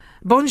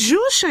Bonjour,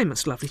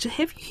 Seamus. Lovely to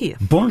have you here.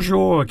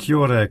 Bonjour, kia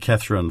ora,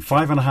 Catherine.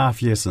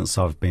 5.5 years since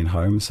I've been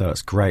home, so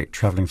it's great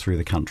travelling through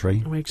the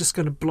country. We're just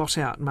going to blot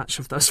out much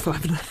of those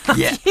 5.5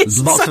 years.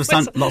 years.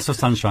 Lots of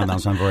sunshine now,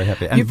 so I'm very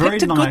happy. And you very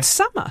picked a nice, good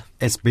summer.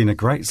 It's been a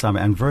great summer,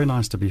 and very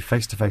nice to be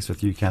face-to-face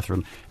with you,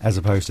 Catherine, as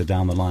opposed to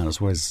down the line. It's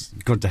always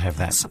good to have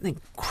that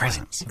Something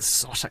presence.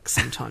 Exotic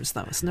sometimes,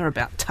 though, isn't there,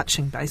 about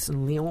touching base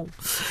in Lyon?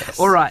 Yes.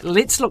 All right,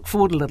 let's look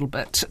forward a little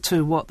bit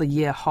to what the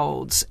year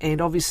holds.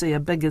 And obviously a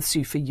big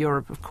issue for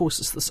Europe, of course,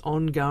 is this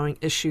ongoing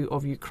issue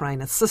of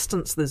Ukraine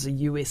assistance. There's a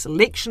US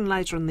election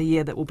later in the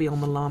year that will be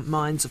on the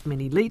minds of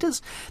many leaders.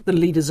 The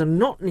leaders are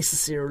not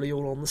necessarily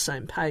all on the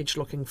same page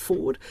looking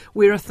forward.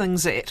 Where are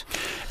things at?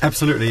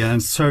 Absolutely, and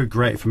it's so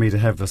great for me to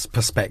have this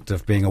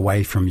perspective being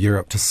away from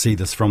Europe to see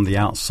this from the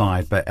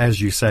outside. But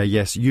as you say,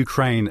 yes,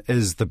 Ukraine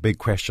is the big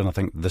question, I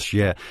think, this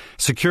year.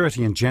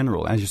 Security in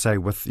general, as you say,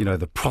 with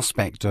the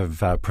prospect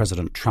of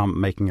President Trump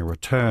making a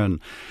return.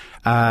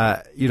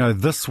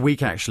 This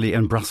week actually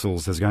in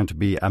Brussels there's going to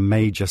be a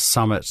major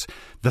summit.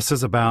 This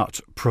is about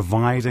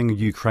providing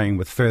Ukraine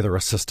with further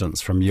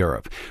assistance from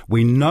Europe.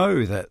 We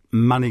know that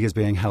money is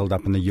being held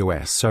up in the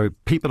US, so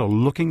people are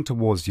looking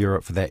towards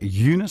Europe for that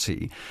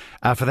unity,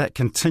 for that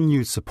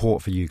continued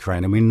support for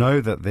Ukraine. And we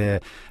know that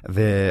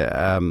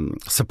their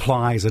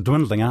supplies are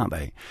dwindling, aren't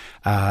they?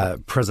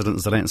 President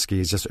Zelensky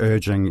is just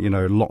urging,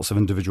 lots of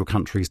individual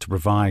countries to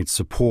provide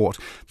support.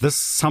 This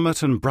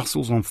summit in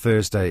Brussels on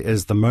Thursday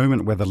is the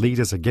moment where the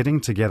leaders are getting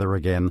together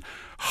again,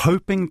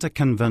 hoping to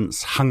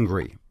convince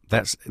Hungary.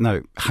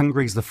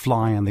 Hungary's the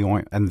fly in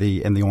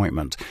the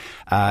ointment.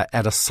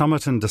 At a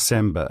summit in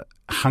December,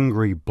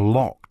 Hungary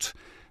blocked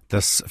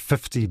this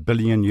 50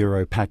 billion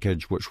euro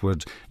package, which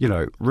would,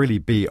 really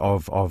be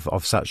of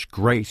such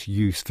great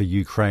use for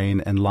Ukraine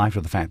in light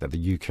of the fact that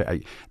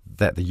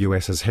the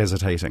US is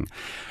hesitating.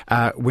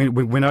 We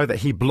know that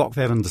he blocked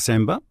that in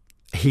December.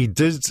 He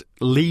did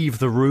leave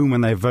the room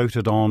when they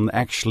voted on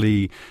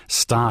actually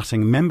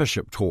starting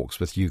membership talks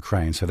with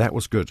Ukraine, so that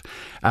was good.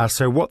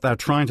 So what they're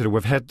trying to do,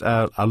 we've had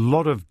a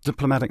lot of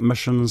diplomatic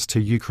missions to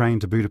Ukraine,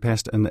 to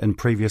Budapest in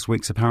previous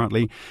weeks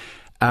apparently.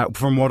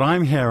 From what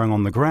I'm hearing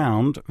on the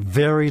ground,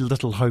 very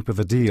little hope of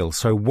a deal.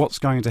 So what's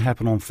going to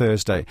happen on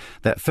Thursday?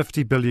 That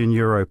 50 billion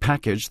euro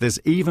package,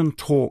 there's even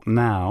talk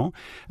now,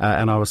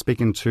 and I was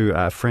speaking to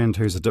a friend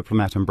who's a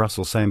diplomat in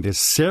Brussels saying there's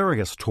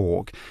serious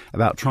talk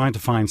about trying to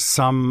find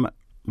some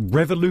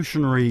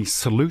revolutionary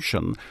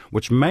solution,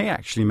 which may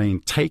actually mean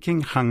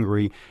taking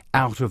Hungary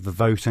out of the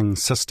voting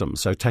system,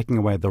 so taking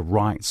away the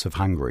rights of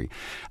Hungary.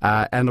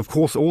 And of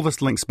course, all this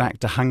links back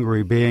to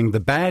Hungary being the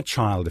bad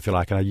child, if you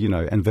like,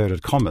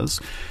 inverted commas.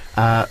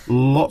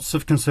 Lots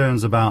of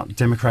concerns about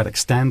democratic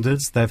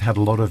standards. They've had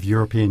a lot of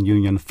European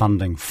Union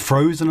funding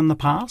frozen in the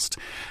past.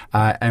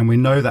 And we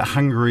know that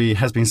Hungary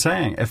has been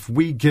saying, if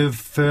we give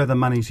further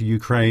money to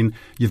Ukraine,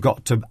 you've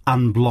got to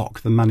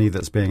unblock the money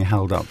that's being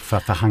held up for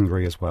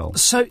Hungary as well.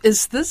 So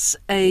is this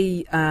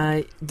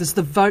does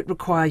the vote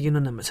require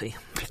unanimity?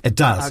 It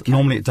does. Okay.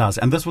 Normally it does.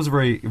 And this was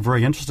very,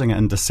 very interesting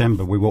in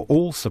December. We were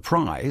all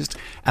surprised,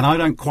 and I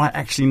don't quite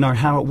actually know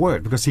how it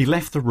worked, because he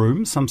left the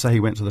room. Some say he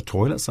went to the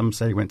toilet. Some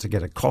say he went to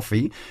get a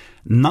coffee.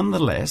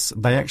 Nonetheless,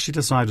 they actually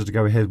decided to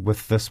go ahead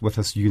with this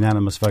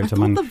unanimous vote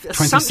among 26 members.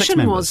 The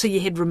assumption was he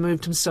had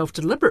removed himself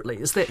deliberately.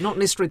 Is that not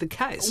necessarily the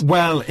case?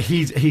 Well,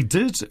 he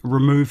did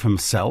remove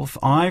himself.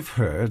 I've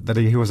heard that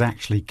he was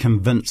actually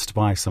convinced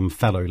by some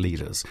fellow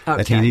leaders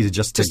that he needed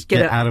just to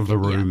get out of the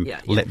room,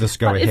 let this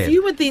go ahead. If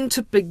you were then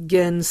to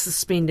begin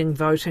suspending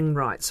voting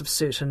rights of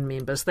certain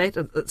members, that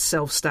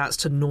itself starts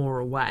to gnaw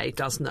away,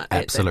 doesn't it?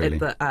 Absolutely.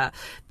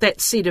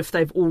 That said, if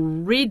they've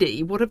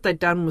already, what have they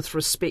done with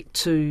respect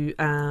to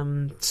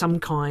some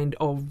kind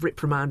of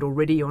reprimand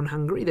already on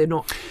Hungary? They're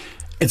not.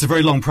 It's a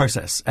very long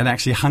process, and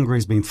actually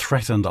Hungary's been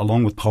threatened,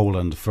 along with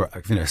Poland, for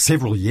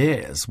several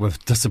years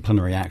with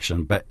disciplinary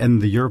action. But in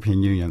the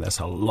European Union, that's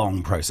a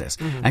long process,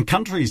 and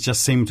countries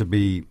just seem to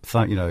be, they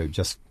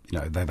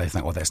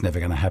think, well, that's never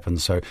going to happen,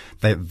 so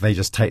they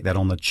just take that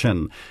on the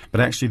chin.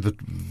 But actually,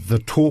 the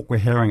talk we're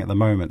hearing at the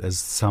moment is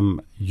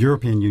some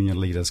European Union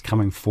leaders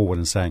coming forward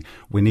and saying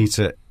we need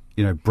to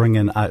bring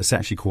in, it's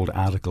actually called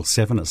Article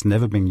 7. It's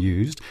never been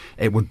used.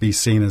 It would be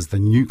seen as the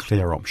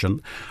nuclear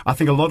option. I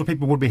think a lot of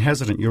people would be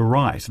hesitant. You're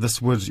right.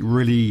 This would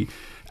really...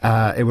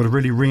 it would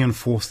really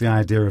reinforce the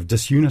idea of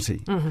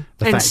disunity.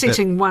 And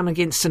setting one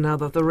against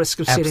another, the risk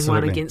of setting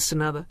one against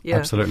another. Yeah.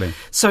 Absolutely.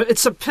 So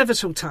it's a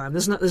pivotal time.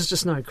 There's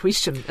just no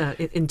question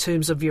in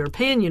terms of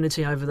European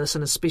unity over this,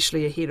 and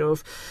especially ahead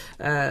of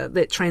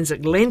that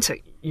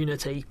transatlantic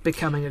unity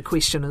becoming a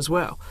question as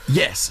well.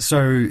 Yes.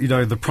 So,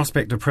 the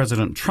prospect of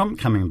President Trump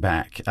coming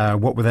back,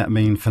 what would that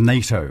mean for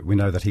NATO? We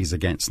know that he's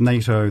against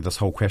NATO, this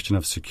whole question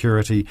of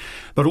security.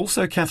 But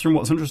also, Catherine,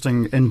 what's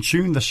interesting, in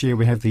June this year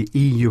we have the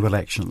EU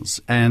elections.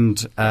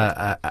 And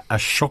a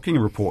shocking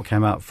report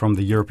came out from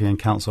the European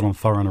Council on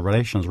Foreign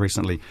Relations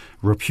recently,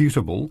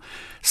 reputable,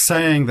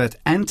 saying that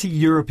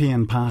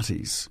anti-European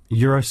parties,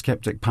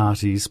 Eurosceptic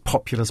parties,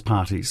 populist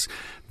parties,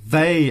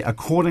 They,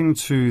 according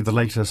to the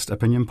latest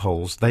opinion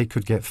polls, they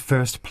could get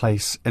first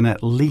place in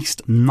at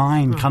least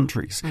 9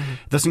 countries. Mm-hmm.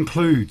 This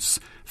includes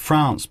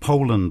France,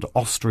 Poland,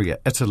 Austria,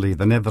 Italy,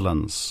 the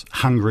Netherlands,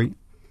 Hungary,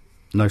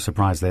 no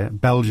surprise there,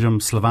 Belgium,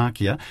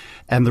 Slovakia,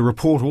 and the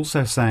report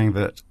also saying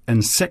that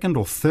in second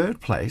or third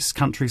place,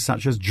 countries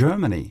such as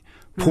Germany,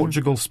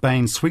 Portugal,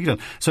 Spain, Sweden.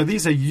 So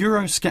these are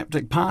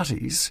Eurosceptic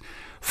parties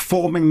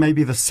forming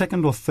maybe the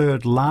second or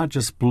third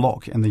largest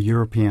bloc in the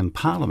European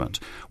Parliament,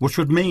 which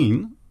would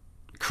mean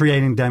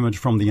creating damage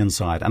from the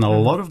inside. And a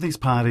lot of these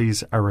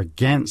parties are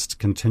against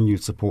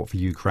continued support for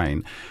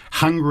Ukraine.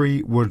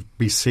 Hungary would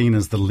be seen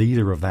as the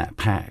leader of that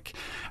pack.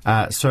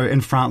 So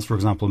in France, for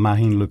example,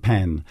 Marine Le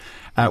Pen.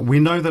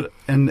 We know that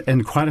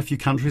in quite a few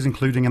countries,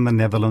 including in the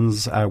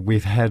Netherlands,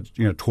 we've had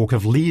talk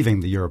of leaving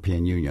the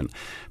European Union.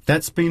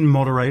 That's been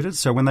moderated.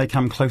 So when they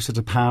come closer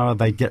to power,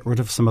 they get rid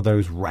of some of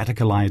those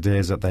radical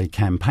ideas that they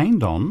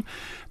campaigned on.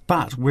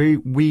 But we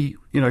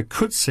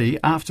could see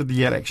after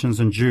the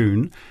elections in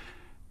June,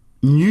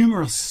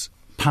 numerous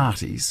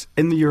parties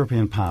in the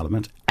European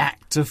Parliament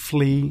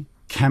actively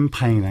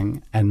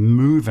campaigning and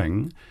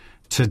moving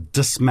to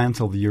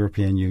dismantle the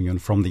European Union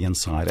from the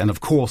inside. And of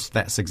course,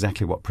 that's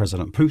exactly what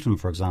President Putin,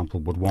 for example,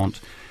 would want.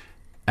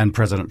 And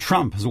President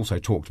Trump has also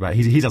talked about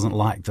he doesn't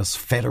like this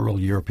federal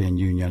European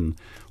Union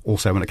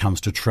also when it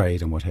comes to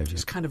trade and what have you.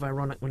 It's kind of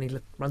ironic when he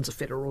runs a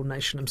federal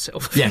nation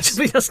himself, yes.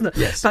 actually, doesn't it?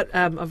 Yes. But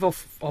I've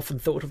often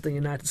thought of the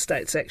United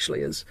States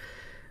actually as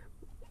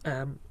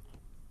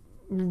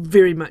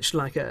very much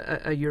like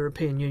a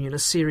European Union, a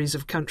series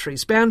of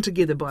countries bound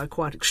together by a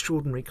quite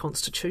extraordinary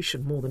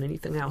constitution more than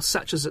anything else,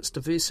 such as its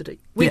diversity.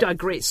 We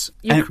digress.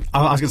 And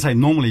I was going to say,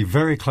 normally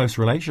very close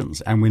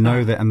relations, and we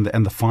know that in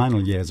the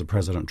final years of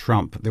President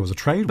Trump, there was a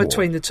trade war.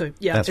 Between the two,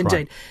 yeah, That's indeed.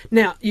 Right.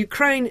 Now,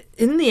 Ukraine,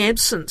 in the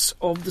absence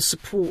of the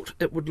support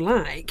it would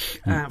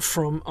like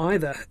from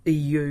either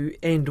EU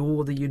and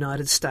or the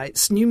United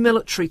States, new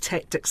military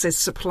tactics as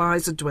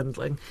supplies are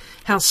dwindling.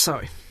 How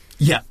so?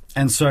 Yeah.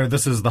 And so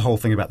this is the whole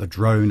thing about the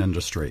drone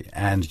industry,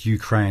 and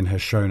Ukraine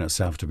has shown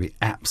itself to be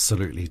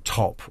absolutely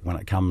top when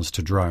it comes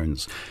to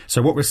drones.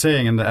 So what we're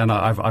seeing, and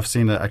I've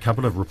seen a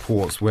couple of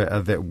reports where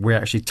that we're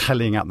actually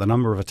tallying up the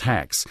number of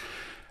attacks.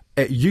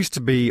 It used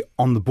to be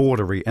on the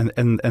border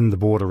in the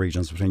border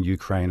regions between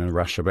Ukraine and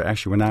Russia, but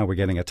actually we're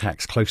getting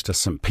attacks close to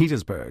St.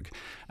 Petersburg.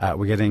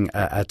 We're getting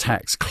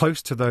attacks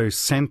close to those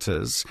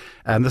centres,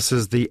 and this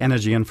is the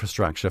energy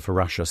infrastructure for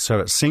Russia. So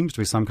it seems to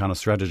be some kind of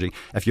strategy.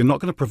 If you're not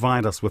going to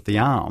provide us with the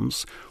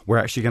arms, we're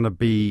actually going to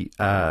be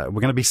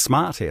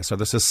smart here. So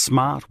this is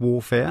smart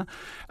warfare.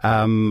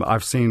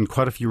 I've seen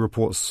quite a few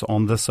reports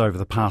on this over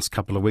the past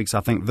couple of weeks.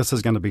 I think this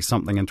is going to be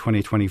something in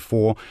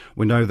 2024.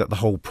 We know that the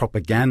whole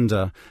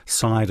propaganda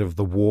side of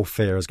the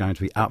warfare is going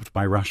to be upped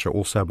by Russia,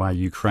 also by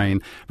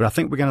Ukraine. But I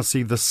think we're going to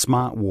see the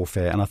smart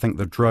warfare, and I think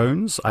the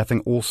drones, I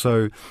think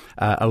also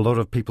a lot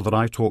of people that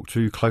I talk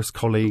to, close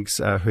colleagues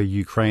who are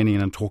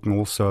Ukrainian, and talking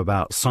also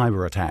about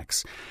cyber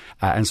attacks.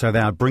 And so they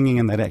are bringing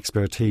in that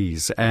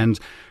expertise. And,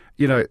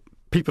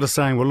 people are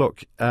saying, well,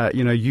 look,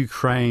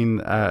 Ukraine,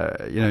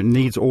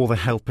 needs all the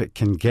help it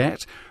can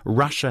get.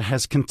 Russia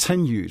has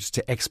continued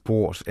to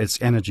export its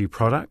energy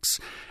products.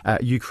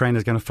 Ukraine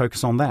is going to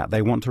focus on that.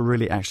 They want to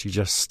really actually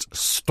just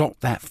stop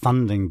that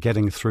funding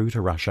getting through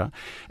to Russia.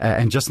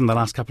 And just in the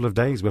last couple of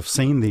days, we've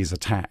seen these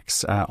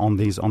attacks on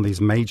these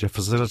major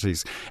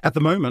facilities. At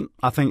the moment,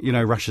 I think,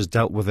 Russia's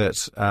dealt with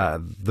it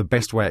the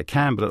best way it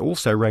can, but it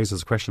also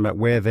raises a question about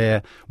where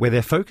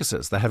their focus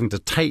is. They're having to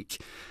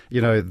take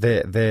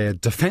their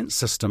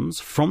defense systems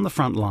from the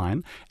front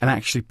line and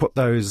actually put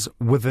those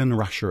within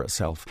Russia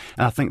itself.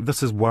 And I think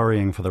this is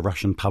worrying for the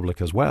Russian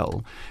public as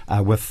well.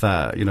 With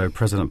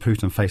President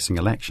Putin facing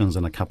elections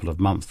in a couple of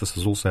months, this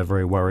is also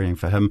very worrying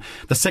for him.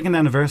 The second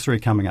anniversary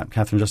coming up,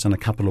 Catherine, just in a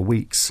couple of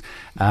weeks.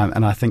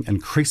 And I think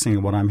increasingly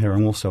what I'm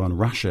hearing also in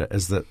Russia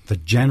is that the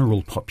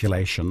general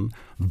population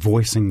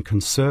voicing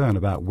concern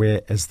about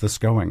where is this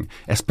going,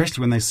 especially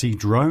when they see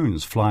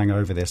drones flying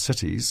over their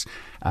cities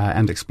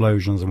and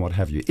explosions and what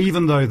have you,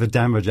 even though the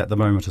damage at the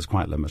moment is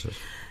quite limited.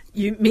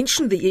 You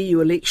mentioned the EU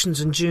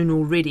elections in June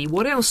already.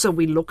 What else are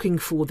we looking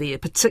for there,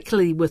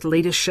 particularly with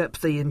leadership,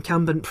 the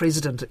incumbent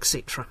president,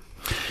 etc.?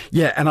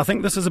 Yeah, and I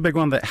think this is a big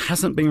one that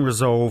hasn't been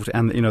resolved.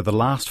 And, the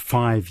last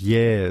 5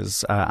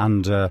 years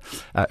under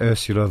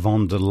Ursula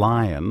von der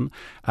Leyen,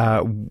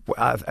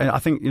 I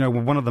think,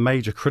 one of the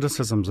major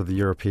criticisms of the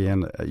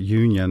European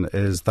Union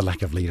is the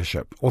lack of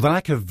leadership, or the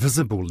lack of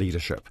visible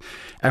leadership.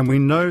 And we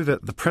know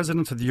that the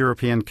President of the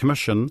European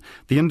Commission,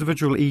 the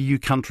individual EU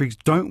countries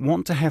don't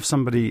want to have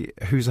somebody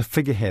who's a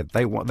figurehead.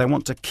 They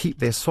want to keep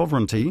their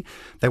sovereignty.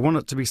 They want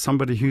it to be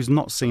somebody who's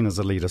not seen as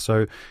a leader.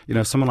 So,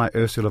 someone like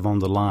Ursula von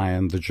der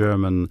Leyen, the German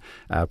German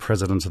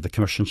president of the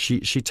Commission,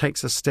 she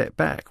takes a step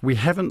back. We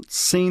haven't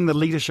seen the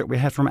leadership we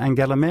had from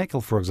Angela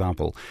Merkel, for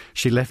example.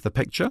 She left the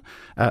picture.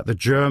 The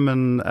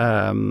German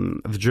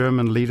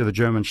leader, the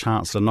German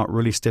Chancellor, not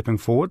really stepping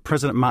forward.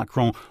 President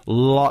Macron,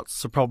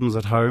 lots of problems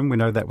at home. We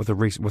know that with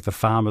the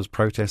farmers'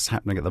 protests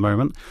happening at the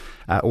moment.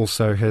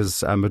 Also,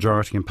 his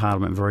majority in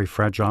Parliament very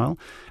fragile.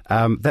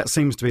 That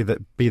seems to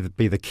be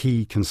the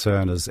key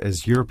concern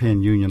is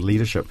European Union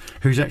leadership,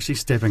 who's actually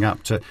stepping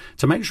up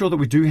to make sure that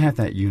we do have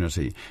that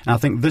unity. And I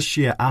think this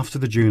year, after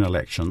the June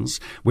elections,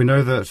 we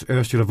know that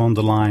Ursula von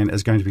der Leyen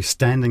is going to be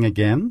standing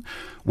again.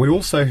 We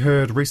also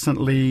heard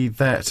recently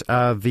that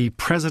the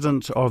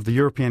president of the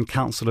European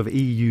Council of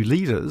EU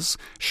Leaders,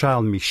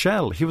 Charles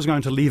Michel, he was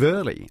going to leave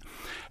early.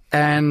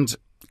 And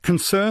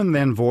concern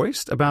then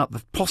voiced about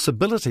the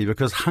possibility,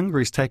 because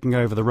Hungary's taking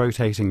over the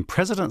rotating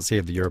presidency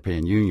of the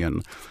European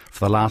Union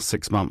for the last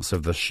 6 months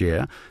of this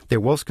year,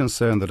 there was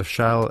concern that if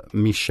Charles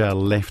Michel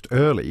left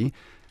early,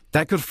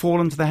 that could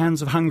fall into the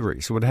hands of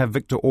Hungary. So we'd have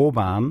Viktor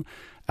Orban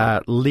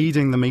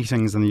leading the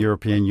meetings in the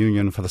European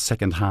Union for the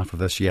second half of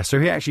this year. So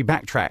he actually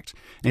backtracked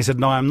and he said,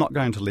 no, I'm not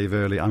going to leave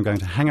early, I'm going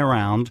to hang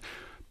around,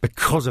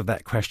 because of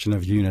that question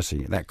of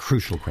unity, that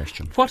crucial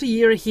question. What a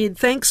year ahead.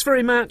 Thanks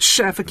very much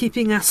for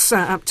keeping us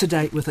up to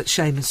date with it,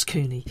 Seamus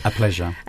Kearney. A pleasure.